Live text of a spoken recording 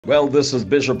Well, this is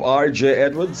Bishop R.J.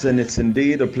 Edwards, and it's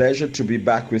indeed a pleasure to be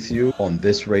back with you on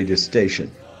this radio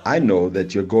station. I know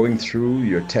that you're going through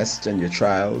your tests and your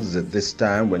trials at this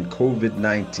time when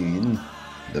COVID-19,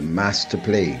 the master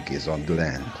plague, is on the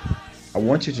land. I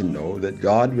want you to know that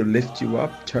God will lift you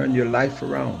up, turn your life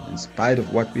around in spite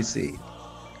of what we see.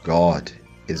 God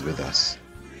is with us.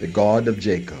 The God of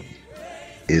Jacob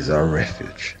is our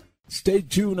refuge. Stay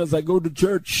tuned as I go to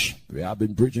church, where I've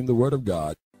been preaching the word of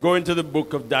God. Go into the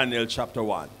book of Daniel chapter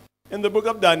 1. In the book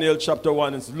of Daniel chapter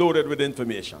 1, it's loaded with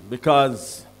information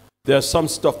because there's some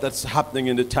stuff that's happening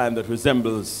in the time that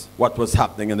resembles what was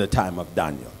happening in the time of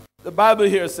Daniel. The Bible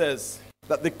here says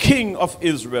that the king of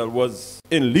Israel was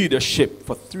in leadership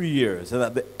for 3 years. And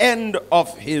at the end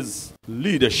of his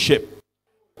leadership,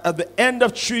 at the end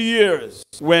of 3 years,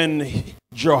 when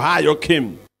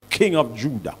Jehoiakim, king of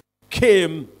Judah,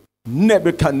 came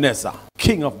Nebuchadnezzar,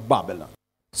 king of Babylon.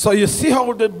 So you see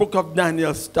how the book of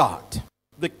Daniel starts.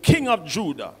 The king of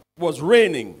Judah was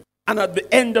reigning, and at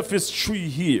the end of his 3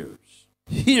 years,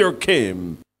 here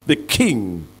came the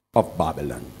king of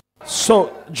Babylon.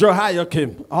 So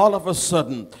Jehoiakim, all of a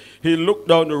sudden, he looked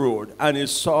down the road and he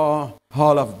saw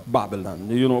all of Babylon.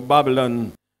 You know,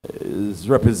 Babylon is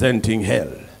representing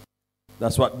hell.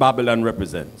 That's what Babylon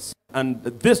represents. And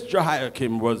this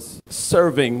Jehoiakim was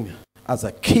serving as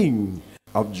a king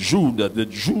of Judah. The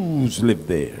Jews live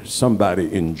there.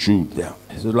 Somebody in Judah.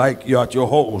 It's like you're at your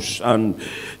house and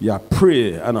you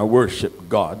pray and I worship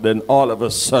God. Then all of a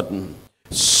sudden,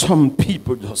 some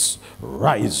people just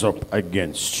rise up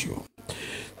against you.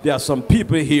 There are some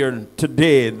people here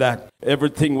today that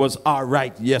everything was all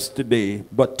right yesterday,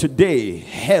 but today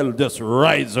hell just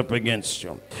rise up against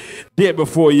you. Day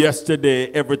before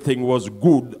yesterday, everything was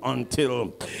good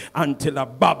until a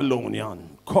Babylonian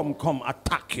come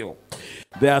attack you.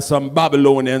 There are some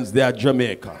Babylonians there at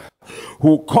Jamaica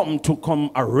who come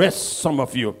arrest some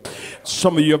of you.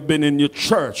 Some of you have been in your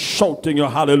church shouting your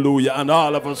hallelujah, and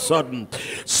all of a sudden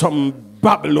some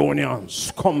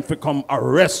Babylonians come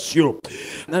arrest you.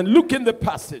 And look in the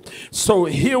passage. So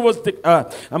here was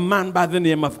a man by the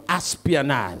name of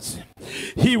Aspianaz.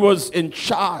 He was in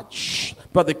charge,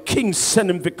 but the king sent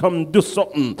him to come do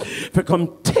something, to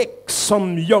come take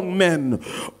some young men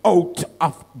out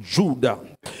of Judah.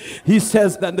 He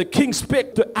says that the king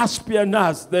spake to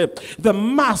Aspianaz, the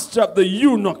master of the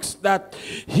eunuchs, that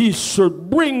he should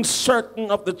bring certain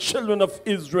of the children of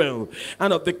Israel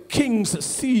and of the king's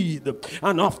seed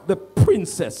and of the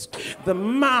princess. The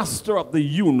master of the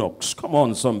eunuchs, come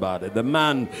on somebody, the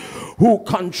man who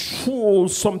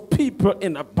controls some people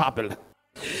in Babylon.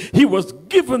 He was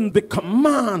given the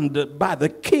command by the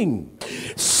king.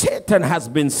 Satan has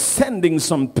been sending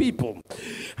some people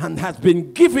and has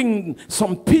been giving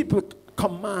some people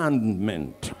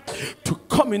commandment to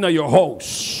come into your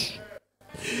house.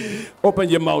 Open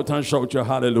your mouth and shout your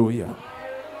hallelujah.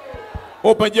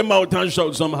 Open your mouth and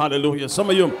shout some hallelujah. Some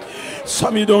of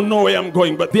you don't know where I'm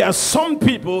going, but there are some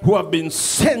people who have been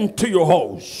sent to your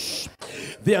house.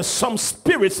 There are some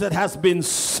spirits that has been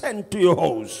sent to your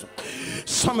house.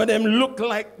 Some of them look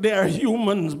like they're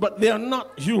humans, but they're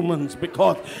not humans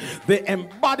because they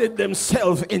embodied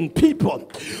themselves in people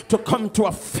to come to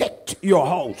affect your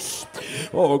house.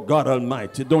 Oh God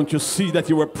Almighty, don't you see that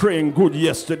you were praying good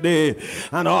yesterday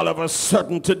and all of a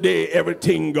sudden today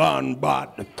everything gone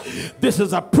bad? This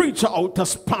is a preacher out of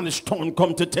Spanish Town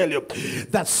come to tell you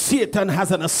that Satan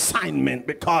has an assignment,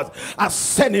 because I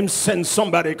send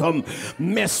somebody come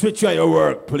mess with you at your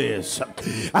workplace.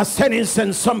 I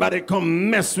send somebody come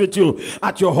mess with you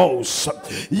at your house.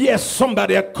 Yes,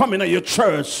 somebody coming to your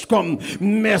church come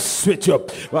mess with you.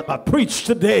 But I preach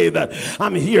today that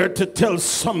I'm here to tell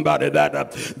somebody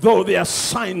that though the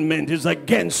assignment is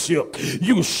against you,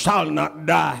 you shall not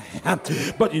die,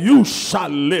 but you shall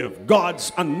live.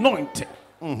 God's anointed.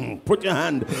 Put your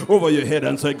hand over your head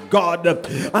and say, God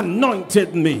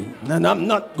anointed me and I'm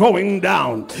not going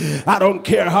down. I don't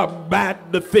care how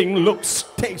bad the thing looks,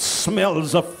 tastes,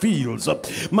 smells, or feels.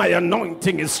 My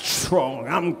anointing is strong.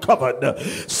 I'm covered.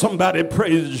 Somebody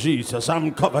praise Jesus.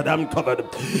 I'm covered. I'm covered.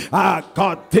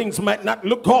 God, things might not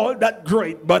look all that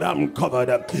great, but I'm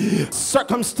covered.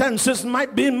 Circumstances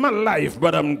might be in my life,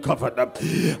 but I'm covered.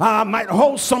 I might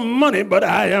hold some money, but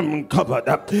I am covered.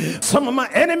 Some of my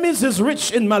enemies is rich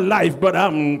much in my life, but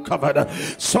I'm covered.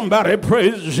 Somebody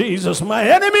praise Jesus. My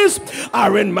enemies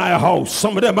are in my house.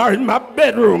 Some of them are in my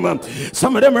bedroom.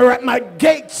 Some of them are at my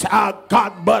gates,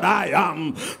 God, but I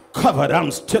am covered.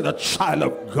 I'm still a child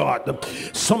of God.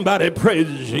 Somebody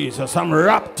praise Jesus. I'm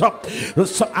wrapped up.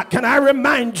 So, can I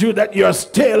remind you that you're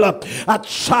still a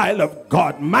child of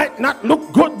God? Might not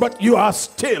look good, but you are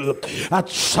still a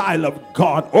child of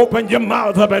God. Open your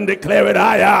mouth up and declare it.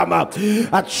 I am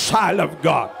a child of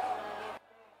God.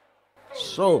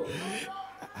 So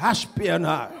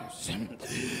Ashpenaz,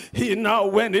 he now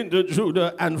went into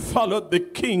Judah and followed the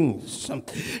king's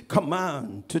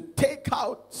command to take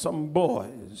out some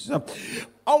boys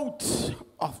out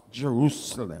of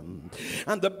Jerusalem.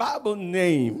 And the Bible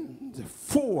named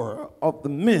 4 of the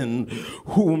men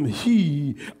whom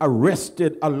he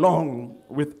arrested along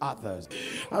with others.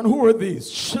 And who were these?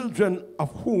 Children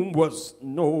of whom was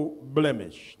no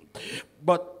blemish,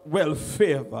 but well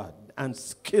favored and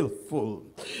skillful.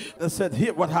 They said,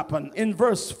 here what happened in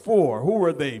verse 4. Who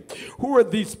were they? Who were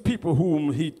these people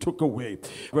whom he took away?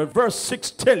 Well, verse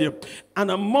 6 tell you, and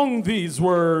among these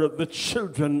were the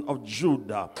children of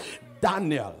Judah,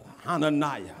 Daniel,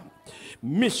 Hananiah,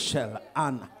 Mishael,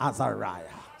 and Azariah.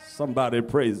 Somebody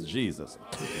praise Jesus.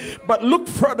 But look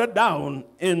further down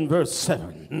in verse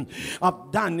 7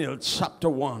 of Daniel chapter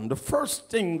 1. The first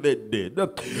thing they did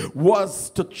was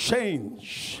to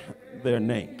change their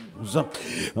names.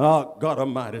 Oh, God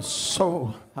Almighty.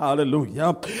 So,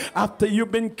 hallelujah. After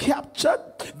you've been captured,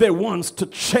 they want to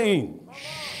change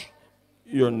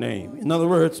your name. In other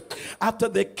words, after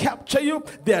they capture you,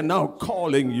 they are now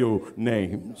calling you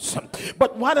names.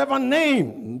 But whatever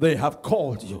name they have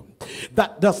called you,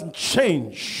 that doesn't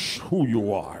change who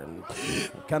you are.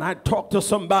 Can I talk to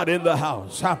somebody in the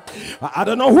house? I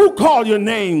don't know who called your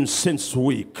name since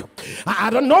week. I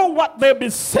don't know what they'll be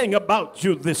saying about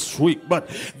you this week, but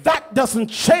that doesn't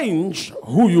change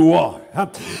who you are.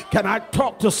 Can I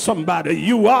talk to somebody?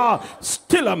 You are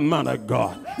still a man of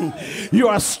God. You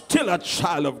are still a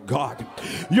child of God.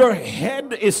 Your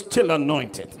head is still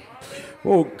anointed.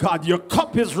 Oh God, your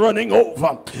cup is running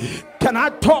over. Can I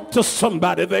talk to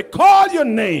somebody? They call your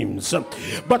names,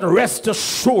 but rest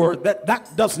assured that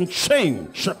that doesn't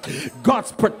change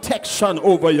God's protection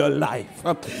over your life.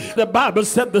 The Bible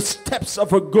said the steps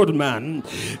of a good man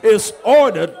is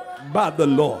ordered by the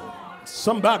Lord.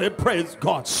 Somebody praise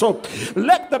God. So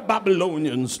let the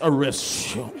Babylonians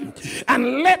arrest you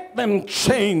and let them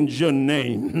change your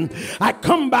name. I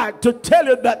come back to tell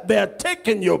you that they're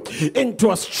taking you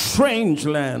into a strange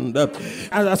land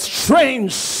and a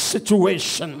strange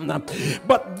situation,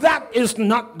 but that is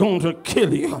not going to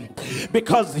kill you,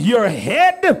 because your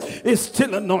head is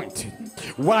still anointed.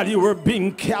 While you were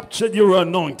being captured, you were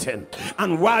anointed.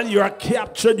 And while you are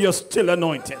captured, you're still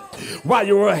anointed. While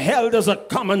you were held as a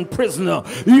common prisoner,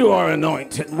 you are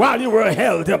anointed. While you were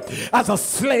held as a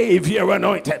slave, you're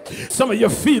anointed. Some of you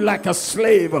feel like a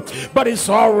slave, but it's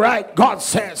all right. God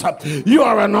says you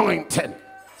are anointed.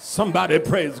 Somebody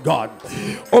praise God.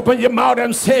 Open your mouth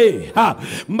and say,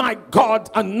 my God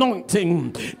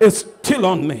anointing is still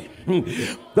on me.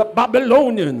 The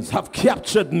Babylonians have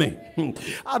captured me.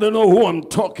 I don't know who I'm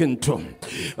talking to,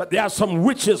 but there are some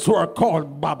witches who are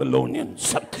called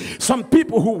Babylonians. Some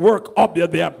people who work up there,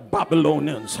 they are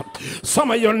Babylonians.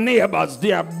 Some of your neighbors,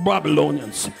 they are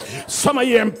Babylonians. Some of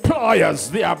your employers,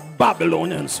 they are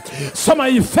Babylonians. Some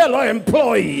of your fellow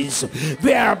employees,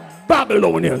 they are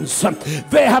Babylonians.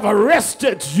 They have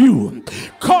arrested you,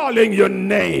 calling your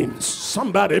names.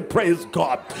 Somebody praise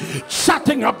God,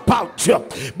 chatting about you.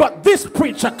 But this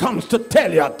preacher comes to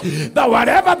tell you that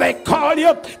whatever they call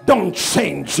you, don't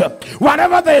change.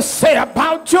 Whatever they say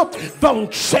about you,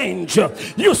 don't change.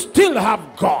 You still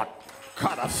have God.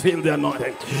 God, I feel the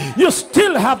anointing. You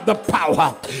still have the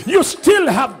power. You still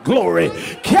have glory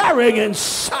carrying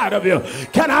inside of you.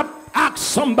 Can I ask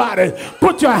somebody,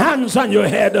 put your hands on your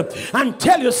head and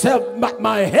tell yourself,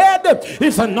 my head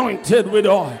is anointed with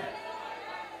oil.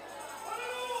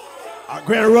 I'm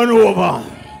going to run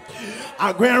over.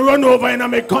 I'm going to run over in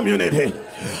my community.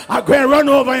 I'm going to run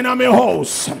over in my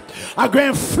house. I'm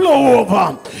going to flow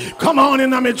over. Come on in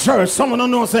my church. Someone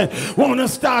don't know, say, want to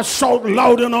start shouting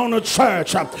loud in on the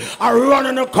church. I run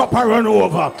in the cup, I run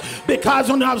over. Because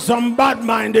when you have some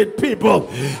bad-minded people,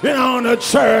 in the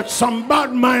church, some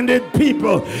bad-minded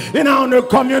people, in the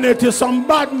community, some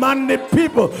bad-minded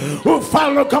people who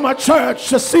follow come to church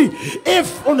to see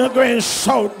if you're going to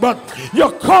shout, but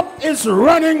your cup is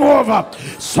running over.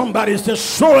 Somebody says,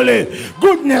 surely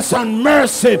goodness and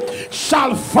mercy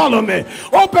shall follow me.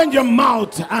 Open your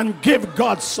mouth and give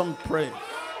God some praise.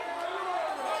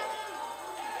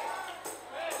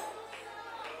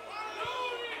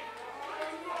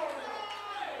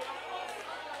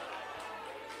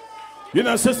 You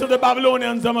know, sister, the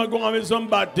Babylonians are going with some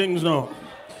bad things now.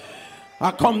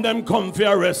 Them come for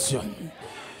arrest you.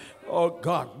 Oh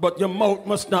God, but your mouth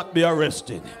must not be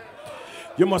arrested.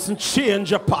 You mustn't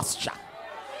change your posture.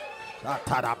 I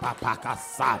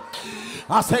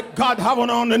said, God, have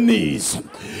on the knees.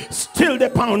 Still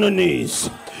dip on the knees.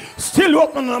 Still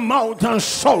open the mouth and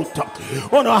shout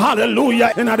on a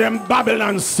hallelujah in them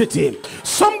Babylon city.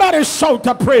 Somebody shout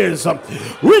a praise.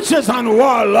 Witches and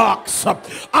warlocks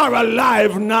are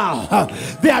alive now.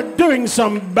 They are doing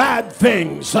some bad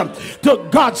things to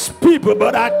God's people,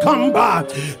 but I come back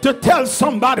to tell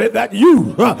somebody that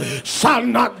you shall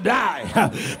not die,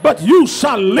 but you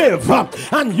shall live,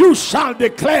 and you shall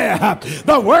declare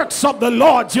the works of the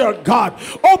Lord your God.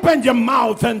 Open your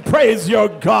mouth and praise your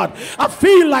God. I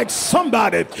feel like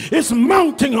somebody is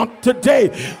mounting up today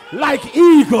like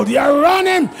eagle. You're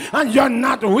running and you're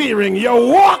not wearying. You're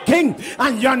walking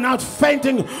and you're not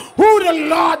fainting. Who the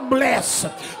Lord bless,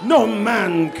 no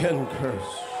man can curse.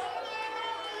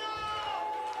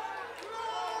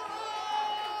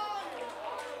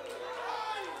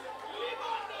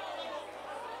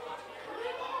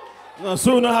 No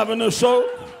sooner having a show.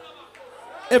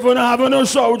 If we're not having a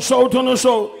show, shout on a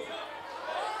show.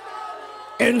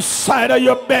 Inside of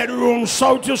your bedroom,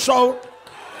 shout your shout.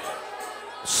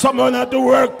 Someone at the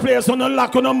workplace on the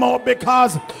lock on the mouth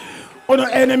because on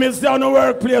the enemies there on the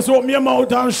workplace. Open your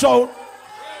mouth and shout.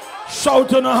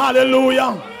 Shout on a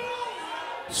hallelujah.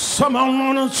 Someone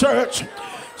on the church.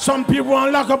 Some people want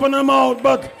to lock up on the mouth,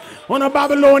 but when the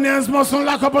Babylonians mustn't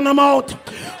lock up on the mouth,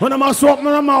 when they must open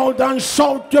the mouth and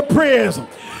shout your praise,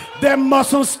 they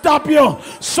mustn't stop you.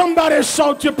 Somebody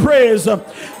shout your praise.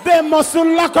 They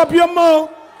mustn't lock up your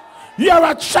mouth. You're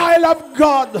a child of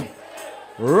God.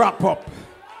 Wrap up.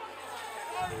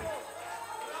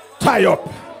 Tie up.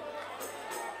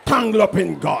 Tangle up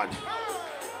in God.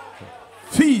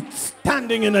 Feet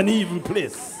standing in an even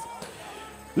place.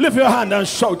 Lift your hand and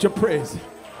shout your praise.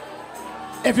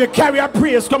 If you carry a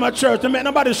praise, come to church and make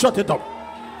nobody shut it up.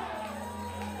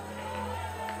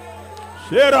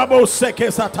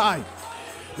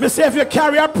 Me say if you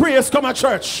carry a praise, come to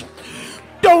church.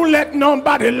 Don't let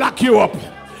nobody lock you up.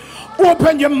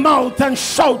 Open your mouth and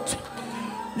shout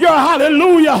your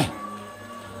hallelujah.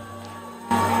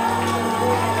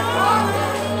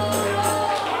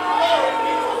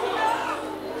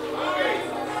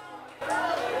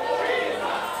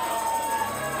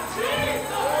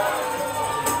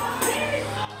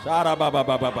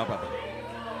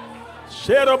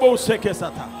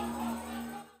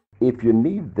 If you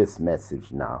need this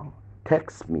message now,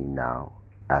 text me now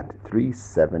at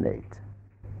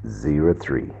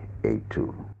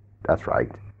 378-0382. That's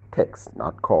right. Text,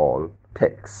 not call.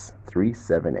 Text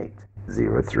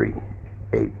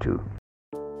 378-0382.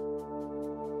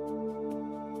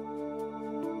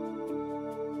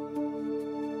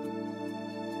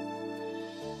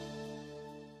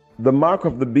 The mark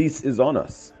of the beast is on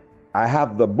us. I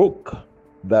have the book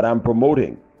that I'm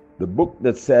promoting. The book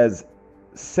that says,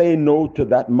 Say No to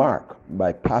That Mark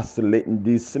by Pastor Leighton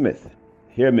D. Smith.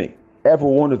 Hear me. Every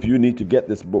one of you need to get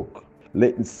this book.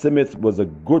 Leighton Smith was a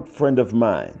good friend of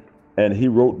mine, and he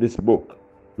wrote this book.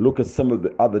 Look at some of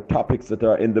the other topics that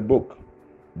are in the book.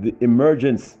 The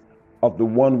emergence of the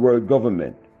one world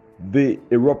government, the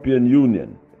European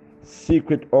Union,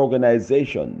 secret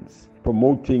organizations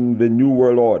promoting the New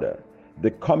World Order,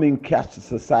 the coming cashless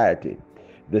society,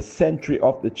 the century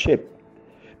of the chip,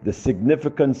 the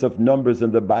significance of numbers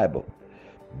in the Bible.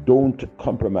 Don't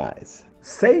compromise.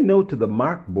 Say No to the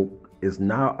Mark book is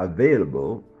now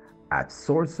available at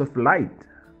Source of Light,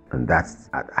 and that's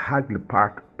at Hagley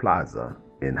Park Plaza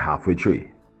in Halfway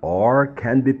Tree, or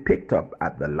can be picked up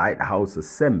at the Lighthouse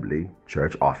Assembly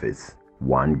Church Office,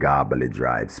 1 Garbally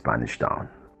Drive, Spanish Town.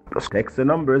 Just text the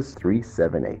numbers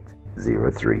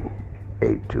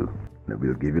 378-0382, and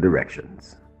we'll give you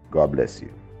directions. God bless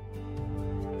you.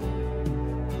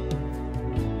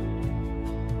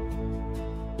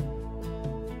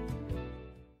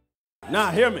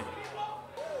 Now hear me.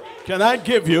 Can I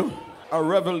give you a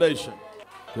revelation?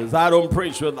 Because I don't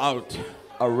preach without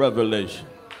a revelation.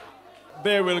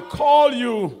 They will call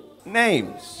you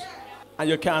names and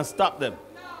you can't stop them.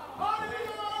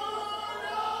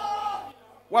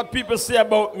 What people say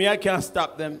about me, I can't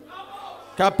stop them.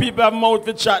 Can people have mouth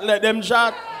to chat, let them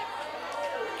chat?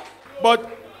 But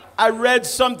I read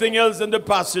something else in the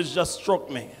passage just struck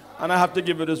me, and I have to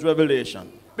give you this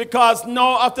revelation. Because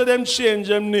now after them change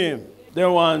them name, they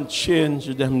want to change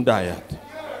them diet.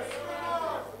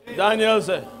 Daniel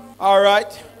said, all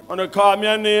right, when they call me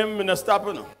a name, I'm not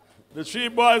stopping them. The three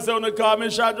boys say, when they call me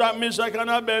Shadrach, Meshach, and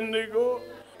Abednego,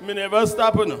 I'm never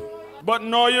stopping them. But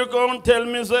now you're going to tell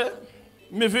me, say,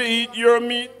 Me fi eat your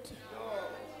meat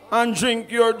and drink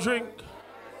your drink.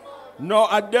 No,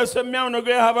 I guess me I'm not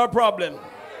going to have a problem.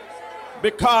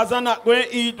 Because I'm not going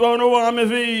to eat what I want me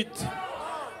to eat.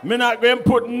 I'm not going to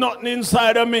put nothing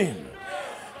inside of me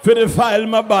to defile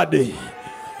my body.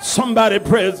 Somebody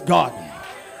praise God.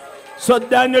 So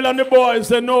Daniel and the boys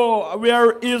say, no, we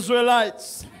are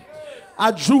Israelites.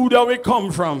 A Judah we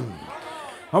come from.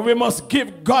 And we must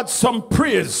give God some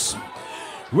praise.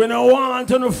 We don't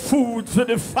want any food to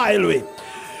defile it.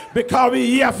 Because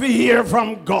we have to hear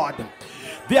from God.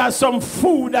 There's some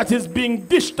food that is being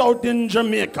dished out in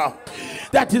Jamaica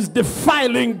that is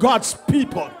defiling God's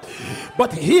people.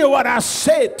 But hear what I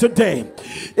say today.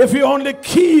 If you only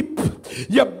keep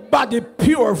your body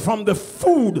pure from the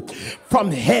food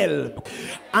from hell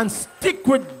and stick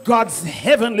with God's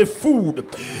heavenly food,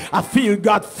 I feel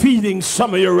God feeding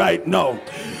some of you right now.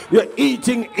 You're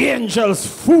eating angels'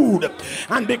 food,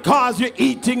 and because you're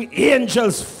eating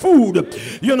angels' food,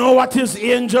 you know what is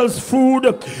angels'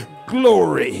 food?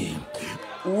 Glory,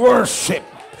 worship,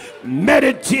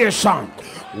 meditation,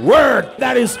 word.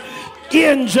 That is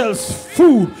angels'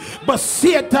 food. But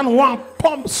Satan wants to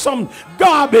pump some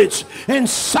garbage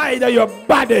inside of your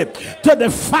body to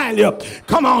defile you.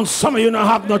 Come on, some of you don't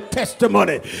have no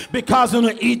testimony because you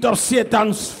don't eat of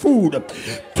Satan's food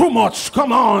too much.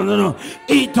 Come on, you know,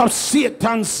 eat of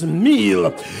Satan's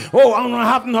meal. Oh, I don't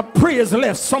have no praise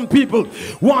left. Some people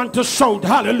want to shout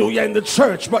hallelujah in the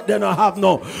church, but they don't have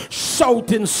no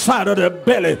shout inside of their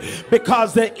belly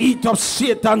because they eat of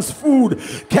Satan's food.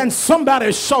 Can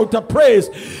somebody shout a praise?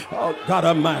 Oh, God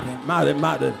Almighty, mighty,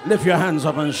 mighty. Lift your hands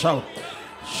up and shout.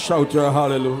 Shout your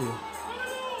hallelujah.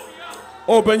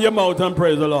 Open your mouth and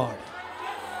praise the Lord.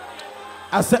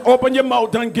 I said open your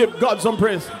mouth and give God some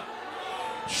praise.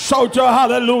 Shout your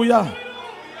hallelujah.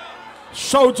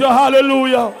 Shout your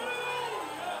hallelujah.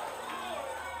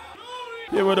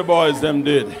 Hear what the boys them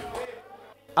did.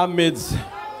 Amidst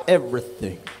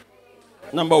everything.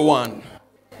 Number one,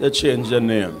 they changed their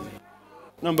name.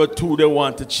 Number two, they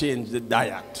want to change the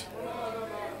diet.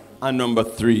 And number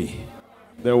three,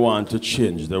 they want to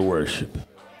change the worship.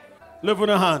 Lift on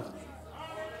the hand.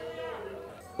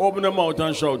 Open the mouth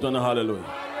and shout on the hallelujah.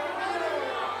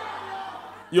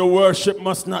 Your worship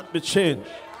must not be changed.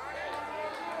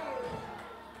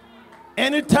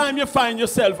 Anytime you find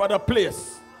yourself at a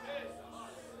place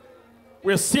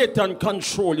where Satan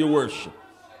controls your worship,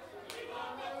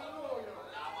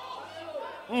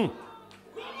 and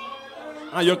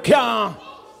you can't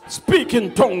speak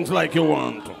in tongues like you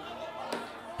want to,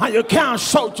 and you can't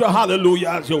shout your hallelujah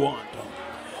as you want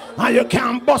to, and you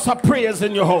can't bust a praise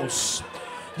in your house,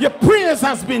 your praise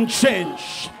has been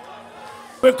changed.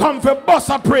 We come for bust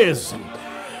a praise.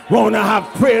 We want to have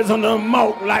praise on the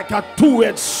mouth like a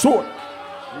two-edged sword.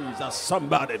 Jesus,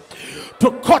 somebody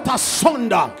to cut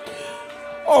asunder,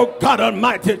 oh God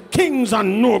Almighty, kings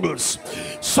and nobles.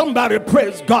 Somebody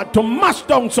praise God to mash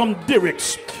down some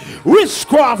derricks.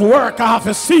 Witchcraft work, I have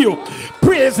to see you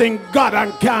praising God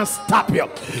and can't stop you.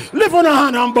 Lift on a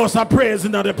hand and bust a praise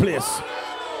in another place.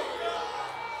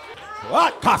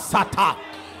 What kasata?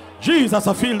 Jesus,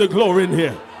 I feel the glory in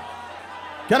here.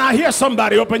 Can I hear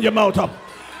somebody open your mouth up?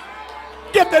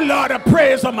 Give the Lord a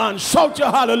praise, man. Shout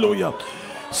your hallelujah.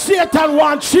 Satan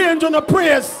wants change on the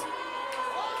praise.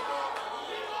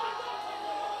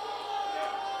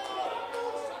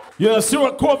 You see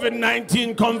what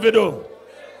COVID-19 come to do?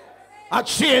 A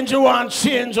change, you want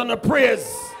change on the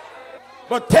praise.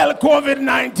 But tell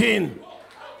COVID-19,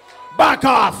 back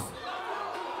off.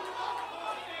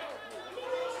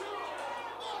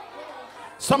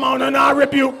 Somehow they not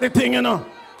rebuke the thing, you know.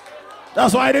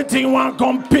 That's why the thing won't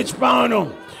come pitch down, you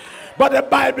know. But the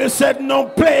Bible said no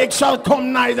plague shall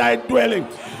come nigh thy dwelling.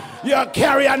 You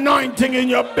carry anointing in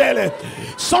your belly.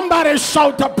 Somebody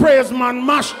shout a praise, man.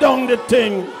 Mash down the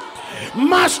thing.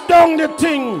 Mash down the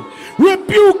thing.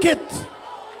 Rebuke it.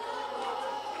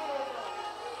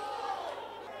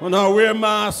 When I wear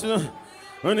masks, you know,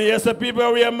 when you see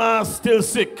people wear masks still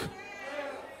sick,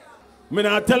 I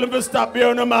not tell them to stop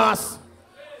wearing a mask.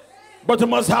 But you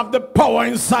must have the power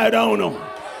inside of you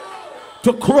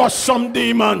to crush some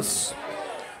demons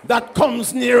that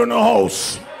comes near in the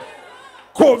house.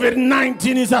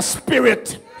 COVID-19 is a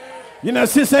spirit. You know,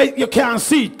 she say you can't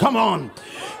see it. Come on.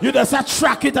 You just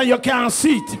attract it and you can't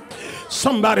see it.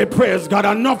 Somebody praise God.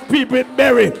 Enough people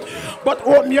bury. But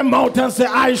open your mouth and say,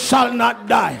 I shall not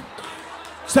die.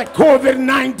 Say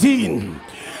COVID-19,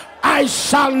 I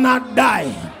shall not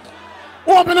die.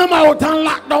 Open your mouth and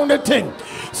lock down the thing.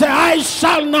 Say, I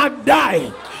shall not die,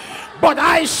 but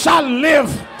I shall live.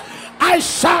 I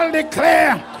shall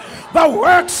declare the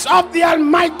works of the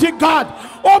Almighty God.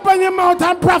 Open your mouth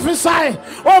and prophesy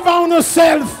over on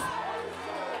yourself.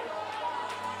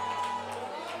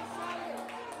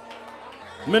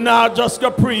 Me now just go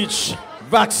preach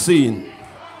vaccine.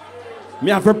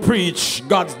 Me have to preach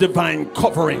God's divine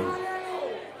covering.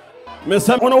 Me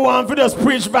say, I don't want to just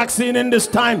preach vaccine in this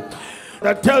time.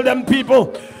 I tell them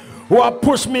people who have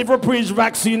pushed me for preach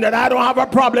vaccine that I don't have a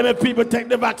problem if people take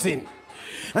the vaccine.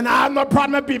 And I have no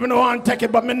problem if people don't want to take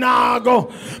it, but me now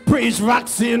go preach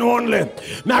vaccine only.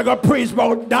 Me I go preach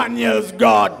about Daniel's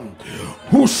God,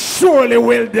 who surely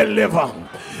will deliver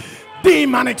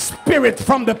demonic spirit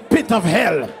from the pit of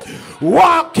hell,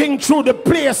 walking through the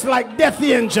place like death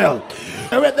angel,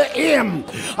 with the aim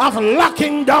of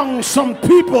locking down some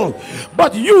people.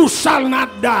 But you shall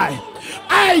not die.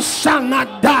 I shall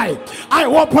not die. I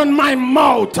open my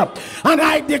mouth and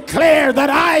I declare that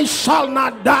I shall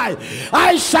not die.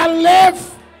 I shall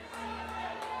live.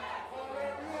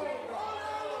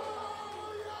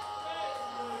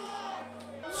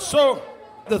 So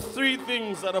the three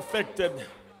things that affected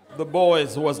the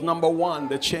boys was, number one,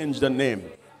 they changed their name.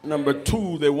 Number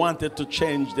two, they wanted to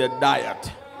change their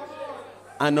diet.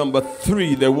 And number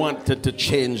three, they wanted to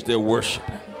change their worship.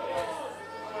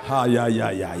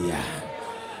 Yeah.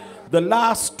 The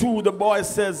last two, the boy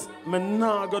says, me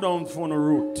nah go down for the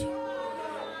route.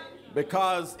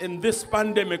 Because in this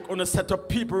pandemic, I'm going to set up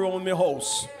people around my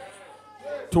house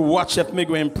to watch if me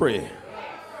go and pray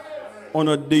on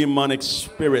a demonic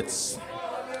spirits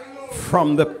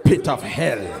from the pit of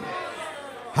hell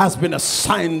has been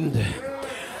assigned.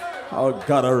 Oh,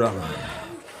 God arise.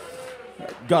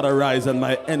 God arise and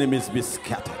my enemies be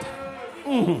scattered.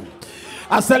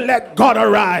 I said, let God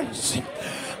arise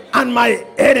and my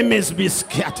enemies be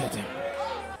scattered.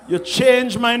 You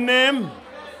change my name?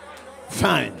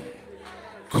 Fine.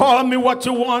 Call me what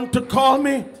you want to call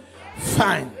me?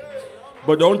 Fine.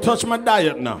 But don't touch my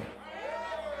diet now.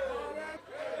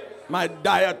 My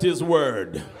diet is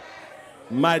word.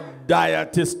 My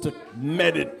diet is to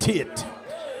meditate.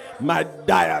 My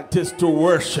diet is to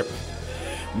worship.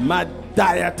 My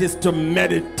diet is to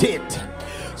meditate.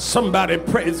 Somebody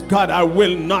praise God. I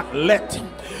will not let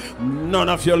none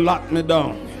of you lock me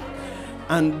down.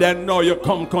 And then now you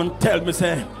come tell me,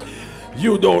 say,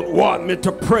 you don't want me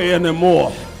to pray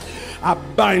anymore. I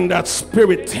bind that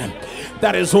spirit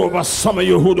that is over some of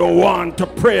you who don't want to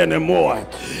pray anymore.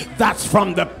 That's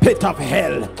from the pit of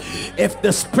hell. If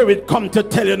the spirit come to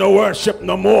tell you no worship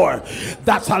no more,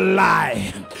 that's a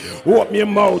lie. Open your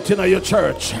mouth in your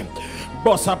church.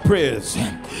 Bust a praise.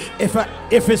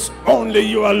 If it's only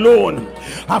you alone,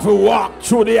 have to walk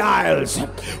through the aisles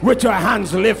with your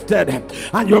hands lifted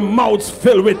and your mouths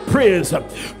filled with praise.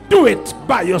 Do it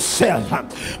by yourself.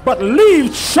 But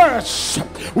leave church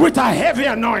with a heavy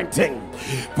anointing.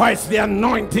 For it's the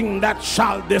anointing that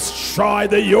shall destroy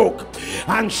the yoke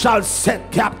and shall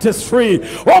set captives free.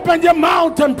 Open your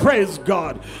mouth and praise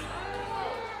God.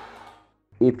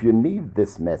 If you need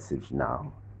this message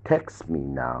now, text me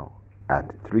now at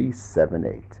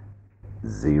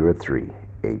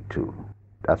 378-0382.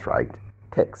 That's right.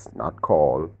 Text, not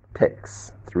call.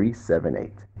 Text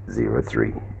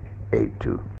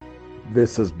 378-0382.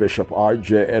 This is Bishop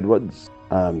R.J. Edwards.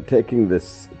 I'm taking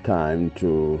this time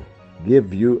to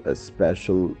give you a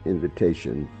special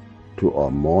invitation to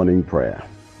our morning prayer.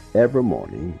 Every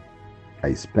morning,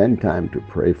 I spend time to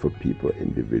pray for people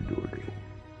individually.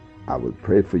 I will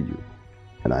pray for you,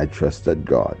 and I trust that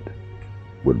God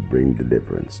will bring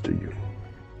deliverance to you.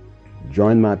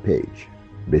 Join my page,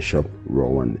 Bishop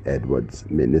Rowan Edwards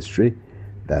Ministry.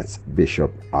 That's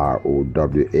Bishop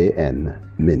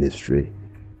R-O-W-A-N Ministry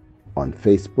on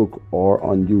Facebook or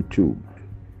on YouTube.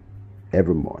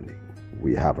 Every morning,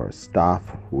 we have our staff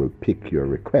who will pick your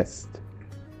request,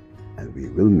 and we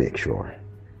will make sure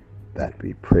that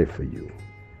we pray for you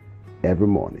every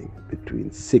morning between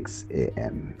 6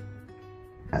 a.m.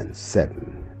 and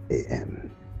 7 a.m.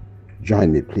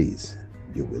 Join me, please.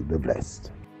 You will be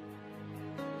blessed.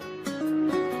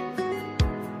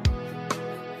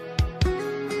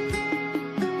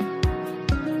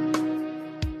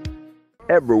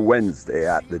 Every Wednesday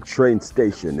at the train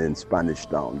station in Spanish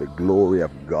Town, the glory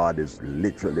of God is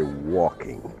literally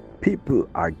walking. People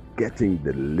are getting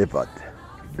delivered.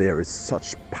 There is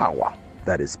such power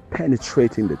that is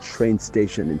penetrating the train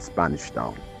station in Spanish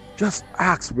Town. Just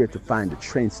ask where to find the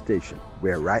train station.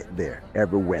 We're right there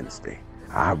every Wednesday.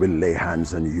 I will lay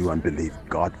hands on you and believe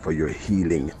God for your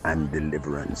healing and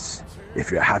deliverance.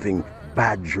 If you're having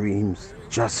bad dreams,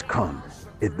 just come.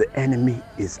 If the enemy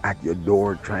is at your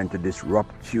door trying to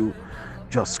disrupt you,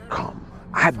 just come.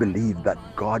 I believe that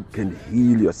God can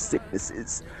heal your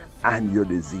sicknesses and your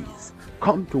disease.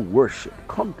 Come to worship.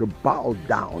 Come to bow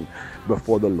down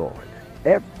before the Lord.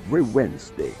 Every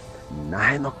Wednesday,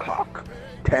 9 o'clock,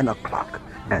 10 o'clock,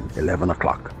 and 11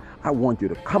 o'clock. I want you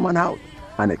to come on out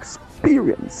and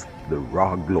experience the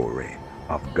raw glory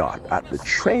of God at the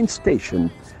train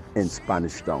station in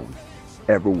Spanish Town.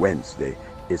 Every Wednesday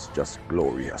is just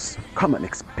glorious. Come and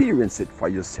experience it for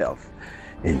yourself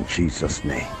in Jesus'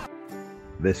 name.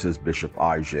 This is Bishop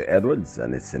R.J. Edwards,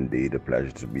 and it's indeed a pleasure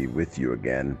to be with you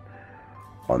again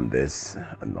on this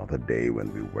another day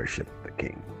when we worship the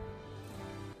King.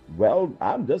 Well,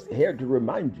 I'm just here to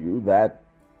remind you that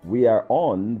we are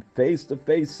on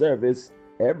face-to-face service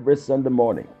every Sunday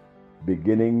morning,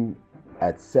 beginning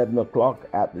at 7 o'clock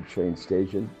at the train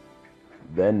station,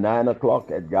 then 9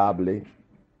 o'clock at Garbally.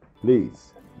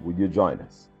 Please, would you join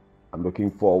us? I'm looking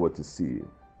forward to see you.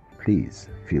 Please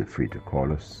feel free to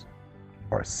call us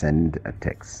or send a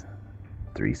text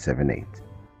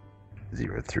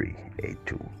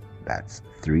 378-0382. That's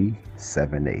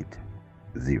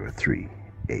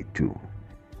 378-0382.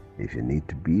 If you need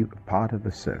to be a part of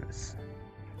the service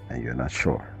and you're not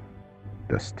sure,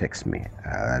 just text me.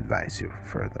 I'll advise you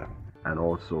further. And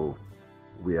also,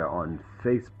 we are on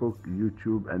Facebook,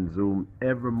 YouTube, and Zoom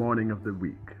every morning of the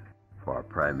week for our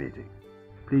prayer meeting.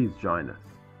 Please join us.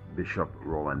 Bishop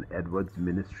Rowan Edwards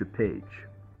Ministry page.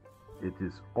 It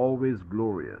is always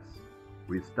glorious.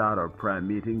 We start our prayer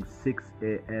meeting 6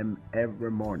 a.m. every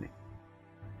morning,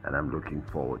 and I'm looking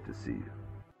forward to see you.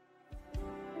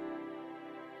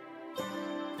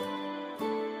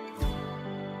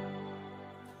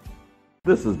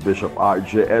 This is Bishop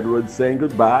R.J. Edwards saying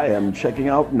goodbye and checking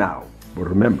out now. But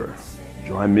remember,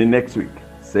 join me next week,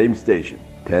 same station,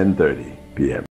 10:30 p.m.